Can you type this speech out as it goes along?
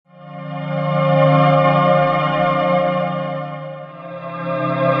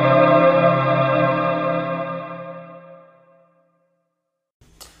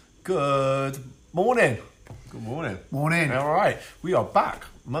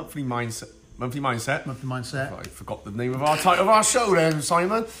Monthly Mindset. Monthly Mindset. Monthly Mindset. I forgot the name of our title of our show then,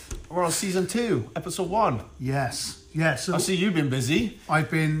 Simon. We're on season 2, episode 1. Yes. Yeah. So I see you've been busy. I've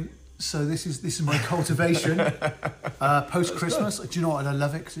been. So this is my cultivation post Christmas. Do you know what? I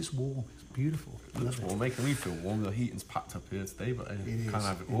love it because it's warm. It's beautiful. I love it. Well, making me feel warm. The heating's packed up here today, but I can't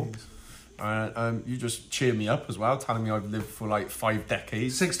have it all. Is. You just cheered me up as well, telling me I've lived for like 5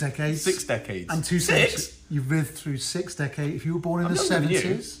 decades. 6 decades. 6 decades. And 2 6? centuries. You've lived through 6 decades. If you were born in I'm the younger than you.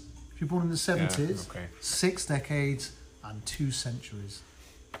 70s, if you're born in the 70s, okay. 6 decades and 2 centuries.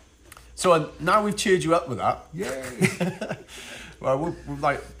 So now we've cheered you up with that. Yay! Well, we're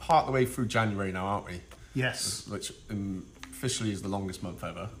like part of the way through January now, aren't we? Yes. Which officially is the longest month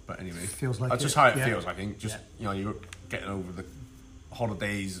ever. But anyway, Feels like that's it. just how it Yeah. feels. I think just you're getting over the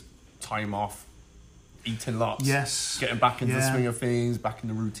holidays, time off, eating lots. Yes. Getting back into the Yeah. swing of things, back in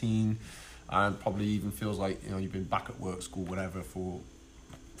the routine, and probably even feels like you've been back at work, school, whatever for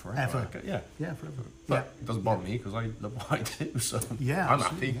forever. Ever. Yeah. Yeah, forever. But it doesn't bother me because I love what I do, so Yeah, I'm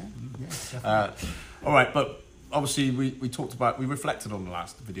absolutely, happy. Yeah, definitely. All right, but obviously we reflected on the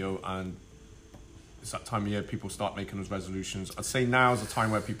last video, and it's that time of year people start making those resolutions. I'd say now is the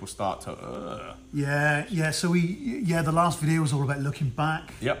time where people start to. Yeah. So the last video was all about looking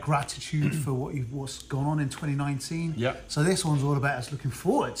back, Yep. gratitude for what's gone on in 2019. Yep. So this one's all about us looking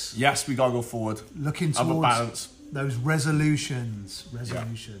forwards, Yes, we gotta go forward. looking Have a towards balance. those resolutions,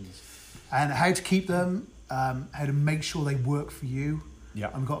 and how to keep them, how to make sure they work for you. Yeah.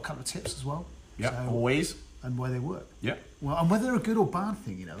 And we've got a couple of tips as well. Yeah, So- always. and why they work. Yeah. Well, and whether they're a good or bad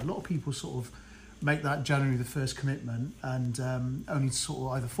thing, a lot of people sort of make that January the 1st commitment and only sort of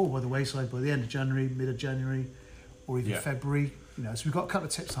either fall by the wayside by the end of January, mid of January, or even Yeah. February. So we've got a couple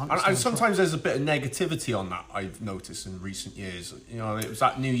of tips. And sometimes there's a bit of negativity on that I've noticed in recent years. It was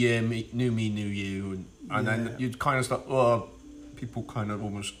that new year, new me, new you, and then you'd kind of start, people kind of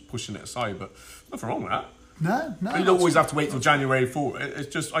almost pushing it aside, but nothing wrong with that. No. You don't always have to wait till January for it.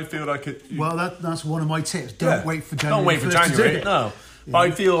 It's just, I feel like it. Well, that's one of my tips. Don't wait for January. Don't wait for 1st to do January, it. no. Yeah.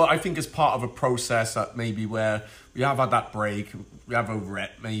 But I think it's part of a process that maybe where we have had that break, we have over it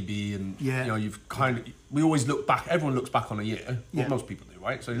maybe, and you've kind of, we always look back, everyone looks back on a year, well, most people do,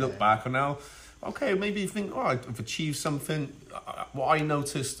 right? So you look back and now, okay, maybe you think, I've achieved something. What I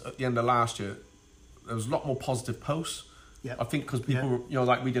noticed at the end of last year, there was a lot more positive posts. Yeah. I think because people,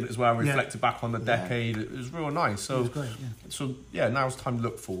 like we did it as well, reflected back on the decade. It was real nice. So, It was great, yeah. Now it's time to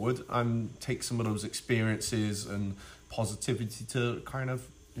look forward and take some of those experiences and positivity to kind of,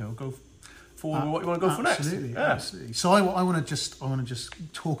 go forward with what you want to go for next. Absolutely. So I want to just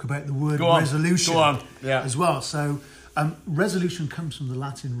talk about the word Go on. resolution Go on. Yeah. as well. So resolution comes from the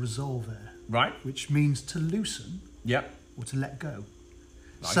Latin resolver, Right. which means to loosen Yep. or to let go.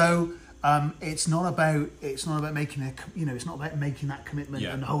 Nice. So it's not about making it's not about making that commitment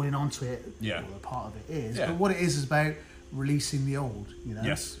and holding on to it. Yeah. Well, a part of it is, Yeah. but what it is about releasing the old.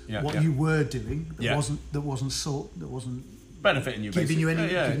 Yes. Yeah. What yeah. you were doing that Yeah. wasn't benefiting you, giving you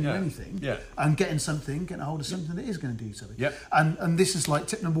basically. anything, Yeah. and getting a hold of something that is going to do something. Yeah. And this is like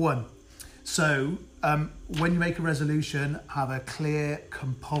tip number 1. So when you make a resolution, have a clear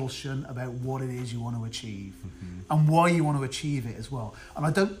compulsion about what it is you want to achieve and why you want to achieve it as well. And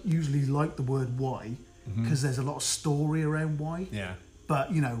I don't usually like the word why because there's a lot of story around why. Yeah.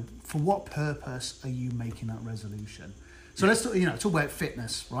 But for what purpose are you making that resolution? So let's talk about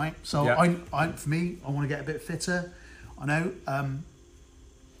fitness, right? So for me, I want to get a bit fitter. I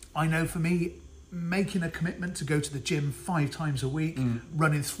know for me, making a commitment to go to the gym 5 times a week,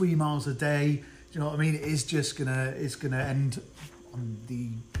 running 3 miles a day, do you know what I mean? It's gonna end on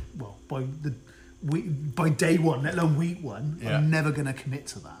by day 1, let alone week 1. Yeah. I'm never gonna commit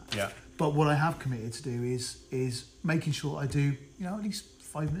to that. Yeah. But what I have committed to do is making sure I do at least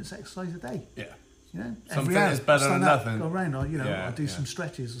 5 minutes exercise a day. Yeah. Every Something hour, is better than stand up, nothing. Go around, I'll do yeah. some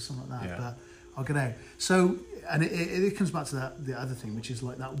stretches or something like that. Yeah. But I'll get out. So, and it comes back to the other thing, which is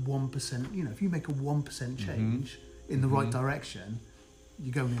like that 1%. If you make a 1% change in the right direction,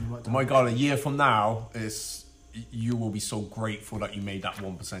 you're going in the right direction. Oh my God, a year from now, you will be so grateful that you made that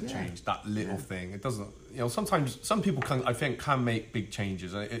 1% change, that little thing. It doesn't, sometimes some people can make big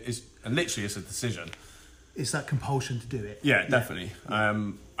changes, and literally it's a decision. It's that compulsion to do it. Yeah, definitely.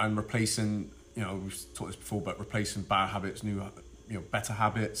 And replacing, we've talked this before, but replacing bad habits, better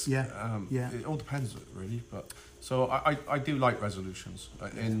habits. Yeah. It all depends really, but so I do like resolutions.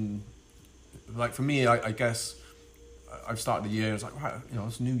 For me, I guess I've started the year. It's like, right,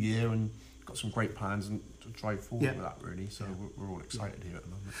 it's a new year and got some great plans and to drive forward with that really. So we're all excited here at the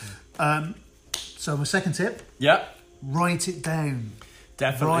moment. So my second tip. Yeah. Write it down.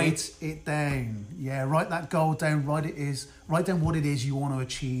 Definitely. Write it down. Yeah, write that goal down. Write down what it is you want to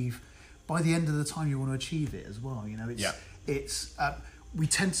achieve by the end of the time you want to achieve it as well. You know, it's we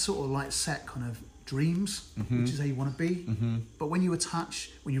tend to sort of like set kind of dreams, which is how you want to be. But when you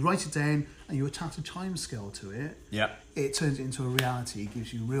write it down and you attach a time scale to it, it turns it into a reality. It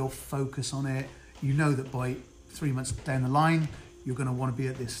gives you real focus on it. You know that by 3 months down the line, you're going to want to be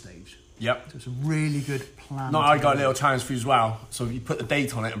at this stage. Yep. So it's a really good plan. No, I got a little challenge for you as well. So you put the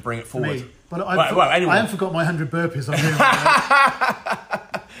date on it and bring it forward. Me. But anyway. I haven't forgot my 100 burpees. I'm doing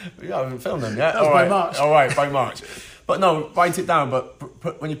You haven't filmed them yet. That was by March. All right, by March. But no, write it down.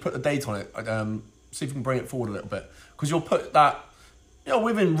 But when you put the date on it, see if you can bring it forward a little bit, because you'll put that,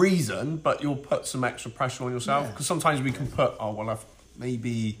 within reason, but you'll put some extra pressure on yourself. Because sometimes we can put, I've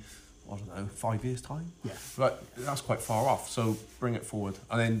maybe, I don't know, 5 years time. Yeah. But that's quite far off. So bring it forward,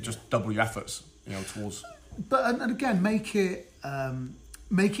 and then just double your efforts, towards. But and again, make it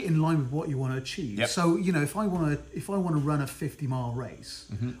in line with what you want to achieve. Yep. So if I want to run a 50-mile race,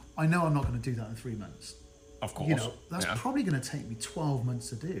 I know I'm not going to do that in 3 months. Of course. That's probably going to take me 12 months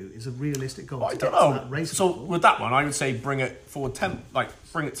to do. Is a realistic goal. I don't know. That race with that one, I would say bring it forward 10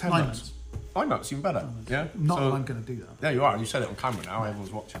 months. 9 months. 9 months, even better. Yeah. Not that I'm going to do that. Yeah, you are. You said it on camera now.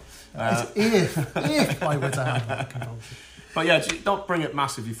 Everyone's watching. If I were to have that compulsion. But yeah, don't bring it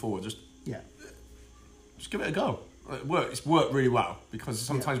massively forward. Just give it a go. It's worked really well, because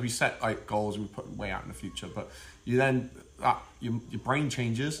sometimes we set like goals and we put them way out in the future, but you then your brain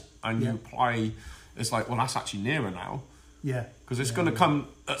changes and you apply. It's like, well, that's actually nearer now. Yeah. Because it's going to come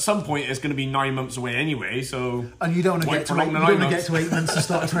at some point. It's going to be 9 months away anyway. So and you don't want to get to 8 months to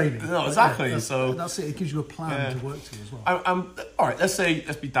start training. No, exactly. That's it. It gives you a plan to work to as well. All right. Let's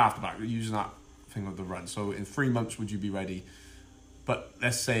be daft about it, using that thing of the run. So in 3 months, would you be ready? But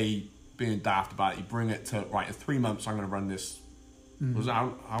let's say, being daft about it, you bring it to in 3 months. I'm going to run this. Was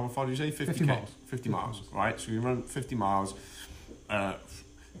that how far did you say? 50 miles. 50 miles. Right. So you run 50 miles.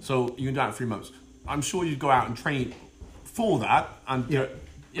 So you can do that in 3 months. I'm sure you'd go out and train for that, and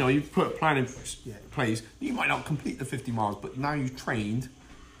you put a plan in place. You might not complete the 50 miles, but now you've trained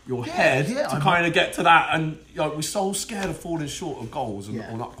your head to kind of get to that. And we're so scared of falling short of goals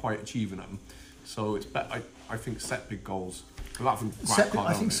or not quite achieving them. So it's better. I think set big goals. I think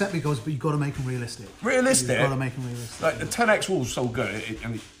set big goals, but you've got to make them realistic. Realistic. You've got to make them realistic. Like the 10x rule is so good,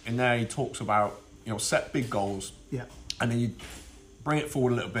 and in there he talks about set big goals. Yeah. And then you bring it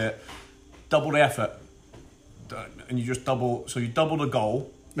forward a little bit. Double the effort, and you just double. So you double the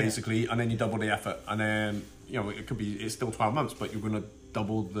goal basically, and then you double the effort, and then it's still 12 months, but you're going to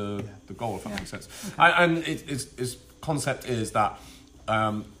double the goal, if that makes sense. Okay. And its concept is that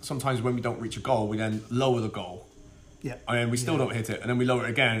sometimes when we don't reach a goal, we then lower the goal, and then we still don't hit it, and then we lower it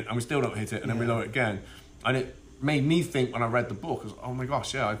again, and we still don't hit it, and then we lower it again, and it made me think when I read the book, oh my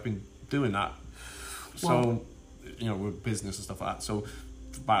gosh, I've been doing that. So with business and stuff like that. So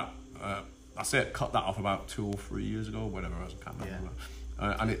about that's it. Cut that off about 2 or 3 years ago, whatever. I can't remember.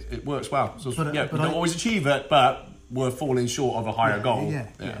 And it works well. So we don't always achieve it, but we're falling short of a higher goal. Yeah.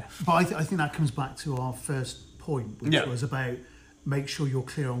 But I think that comes back to our first point, which was about make sure you're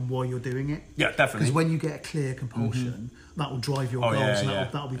clear on why you're doing it. Yeah, definitely. Because when you get a clear compulsion, that will drive your goals, and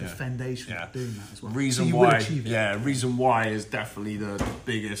that'll be the foundation for doing that as well. Reason why is definitely the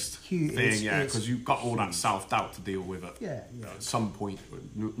biggest thing, because you've got all that self-doubt to deal with at some point,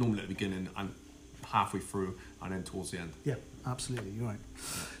 normally at the beginning and halfway through, and then towards the end. Yeah, absolutely, you're right.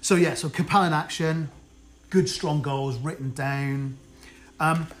 So compelling action, good strong goals written down,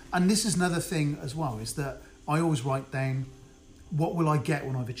 and this is another thing as well, is that I always write down, what will I get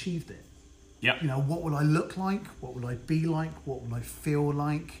when I've achieved it? Yeah. What will I look like? What will I be like? What will I feel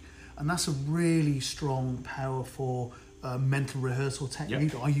like? And that's a really strong, powerful mental rehearsal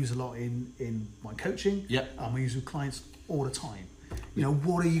technique that I use a lot in my coaching. Yeah. I use with clients all the time.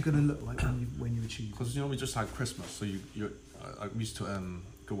 What are you going to look like when you achieve? Because we just had Christmas, so we used to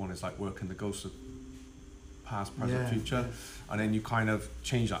go on. It's like working the ghosts of past, present, future, and then you kind of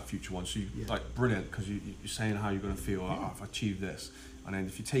change that future one. So you like brilliant, because you're saying how you're going to feel. Oh, if I achieve this, and then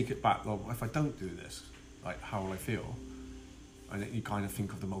if you take it back, well, if I don't do this, like how will I feel? And then you kind of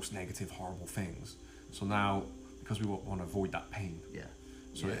think of the most negative, horrible things. So now, because we want to avoid that pain,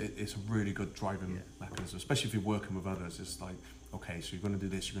 so it's a really good driving mechanism, especially if you're working with others. It's like, okay, so you're going to do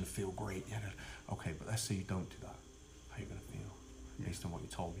this, you're going to feel great. Okay, but let's say you don't do that. How are you going to feel? Based on what you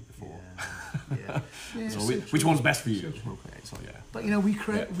told me before. So which one's best for you? Okay, so But we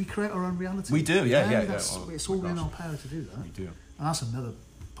create our own reality. We do, It's all in our power to do that. We do. And that's another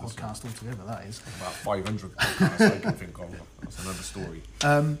podcast altogether. That is about 500 podcasts I can think of. That's another story.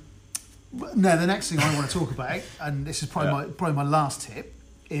 No, the next thing I want to talk about, and this is probably my last tip,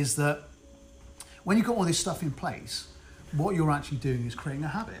 is that when you've got all this stuff in place, what you're actually doing is creating a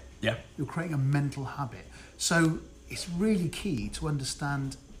habit. Yeah. You're creating a mental habit. So it's really key to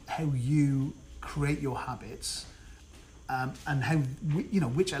understand how you create your habits, and how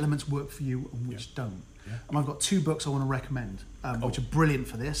which elements work for you and which don't. Yeah. And I've got 2 books I want to recommend, which are brilliant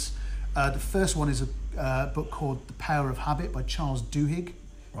for this. The first one is a book called The Power of Habit by Charles Duhigg.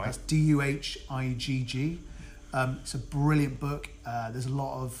 Right. That's Duhigg. It's a brilliant book. There's a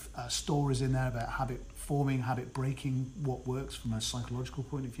lot of stories in there about habit forming, habit breaking, what works from a psychological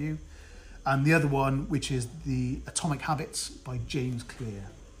point of view. And the other one, which is The Atomic Habits by James Clear.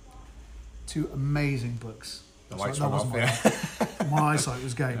 2 amazing books. My eyesight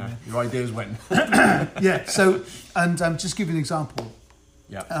was going. Yeah, your ideas went. Yeah. So, and just give you an example.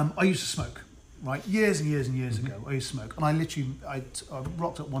 Yeah. I used to smoke, right? Years and years and years ago, I used to smoke, and I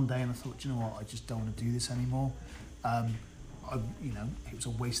rocked up one day and I thought, you know what? I just don't want to do this anymore. It was a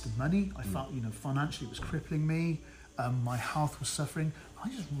waste of money. I felt, financially it was crippling me. My health was suffering. I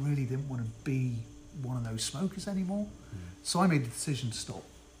just really didn't want to be one of those smokers anymore. So I made the decision to stop.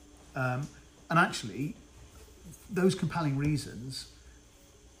 And actually, those compelling reasons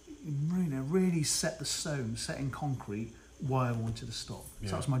really set in concrete why I wanted to stop. Yeah.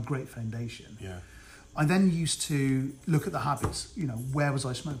 So that was my great foundation. Yeah. I then used to look at the habits, where was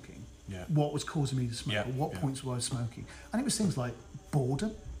I smoking? Yeah. What was causing me to smoke? At what points was I smoking? And it was things like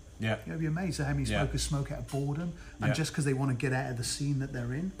boredom. Yeah. You'd be amazed at how many smokers smoke out of boredom and just because they want to get out of the scene that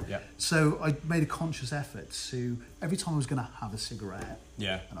they're in. Yeah. So I made a conscious effort to, every time I was going to have a cigarette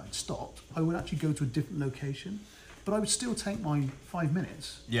and I'd stopped, I would actually go to a different location, but I would still take my 5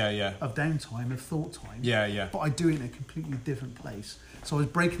 minutes of downtime, of thought time. But I'd do it in a completely different place. So I was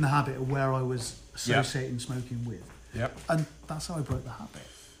breaking the habit of where I was associating smoking with. Yep. And that's how I broke the habit.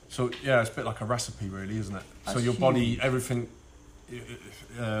 So, it's a bit like a recipe, really, isn't it? That's so your body, everything...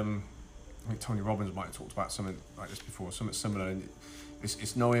 I think Tony Robbins might have talked about something like this before, something similar. And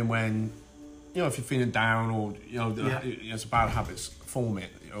it's knowing when, if you're feeling down or, it's a bad habits, form it,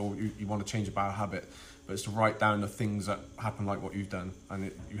 or you want to change a bad habit. But it's to write down the things that happen like what you've done.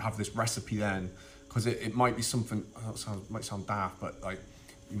 And you have this recipe then, because it might be something, might sound daft, but like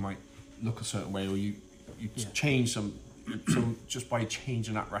you might look a certain way or you change some just by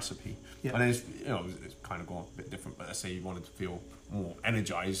changing that recipe. Yeah. And then it's kind of gone a bit different, but let's say you wanted to feel more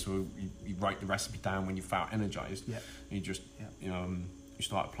energized, so you write the recipe down when you felt energized. Yeah. And you just, you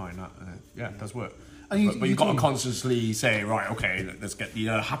start applying that. It does work. But you've got to consciously say, right, okay, let's get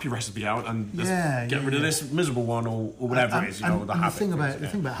the happy recipe out and let's get rid of this miserable one or whatever it is, the habit. The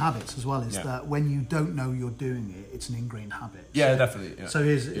thing about habits as well is that when you don't know you're doing it, it's an ingrained habit. Yeah, definitely. Yeah. So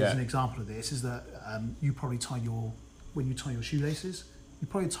here's an example of this, is that you probably when you tie your shoelaces, you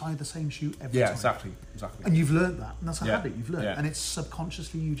probably tie the same shoe every time. Yeah, exactly. And you've learned that, and that's a habit you've learned, and it's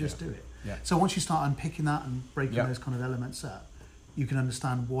subconsciously you just do it. Yeah. So once you start unpicking that and breaking those kind of elements up, you can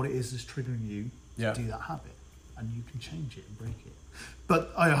understand what it is that's triggering you to do that habit, and you can change it and break it.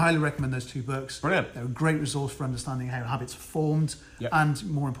 But I highly recommend those 2 books. Brilliant. They're a great resource for understanding how habits are formed, and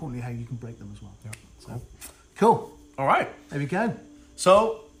more importantly, how you can break them as well. Yeah. So, cool. All right. There we go.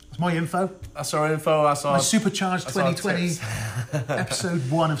 So, that's my info. That's our info. That's our... My Supercharged 2020, episode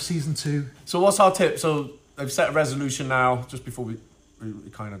 1 of season 2. So what's our tip? So I've set a resolution now, just before we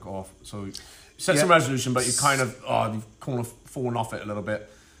kind of go off. So you set some resolution, but you kind of, you've kind of fallen off it a little bit.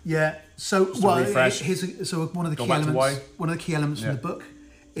 Yeah. So, refresh. One of the key elements from the book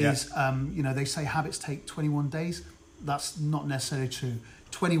is, they say habits take 21 days. That's not necessarily true.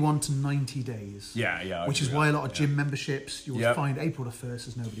 21 to 90 days. Yeah. Which is why a lot of gym memberships, you'll find April the 1st,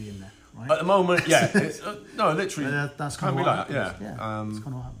 there's nobody in there, right? At the moment, it's, no, literally. That's kind of what happens. That's kind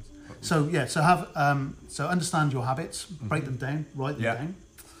of what happens. So understand your habits, break them down, write them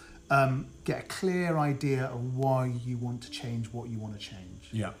down. Get a clear idea of why you want to change what you want to change.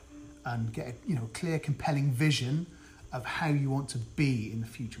 Yeah. And get a clear, compelling vision of how you want to be in the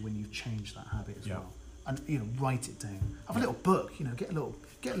future when you've changed that habit as well. And write it down. Have a little book. Get a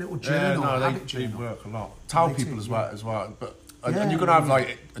little journal. Habit journal. They work a lot. Tell people as well. But and you're gonna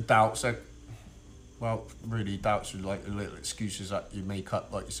have doubts. Really, doubts are like little excuses that you make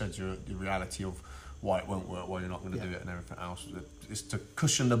up. Like you said, the reality of why it won't work, why you're not going to do it, and everything else. It's to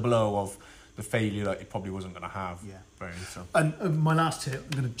cushion the blow of the failure that you probably wasn't going to have. Yeah. And my last tip,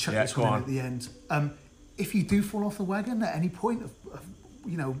 I'm going to chuck this one in at the end. If you do fall off the wagon at any point of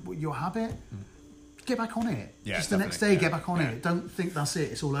your habit. Get back on it. Yeah, just the next day, get back on it. Don't think that's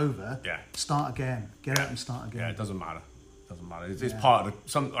it. It's all over. Yeah. Start again. Get out and start again. Yeah, it doesn't matter. It's part of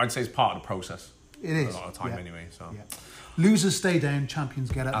I'd say it's part of the process. It is. A lot of time anyway. So losers stay down,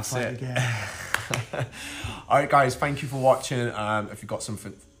 champions get up and fight again. All right, guys, thank you for watching. If you got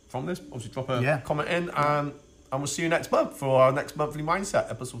something from this, obviously drop a comment in, and we'll see you next month for our next monthly mindset,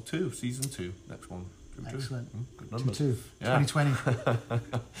 episode 2, season 2. Next one. Excellent. Good numbers. 2-2.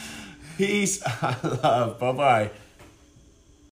 2020. Peace. Love. Bye bye.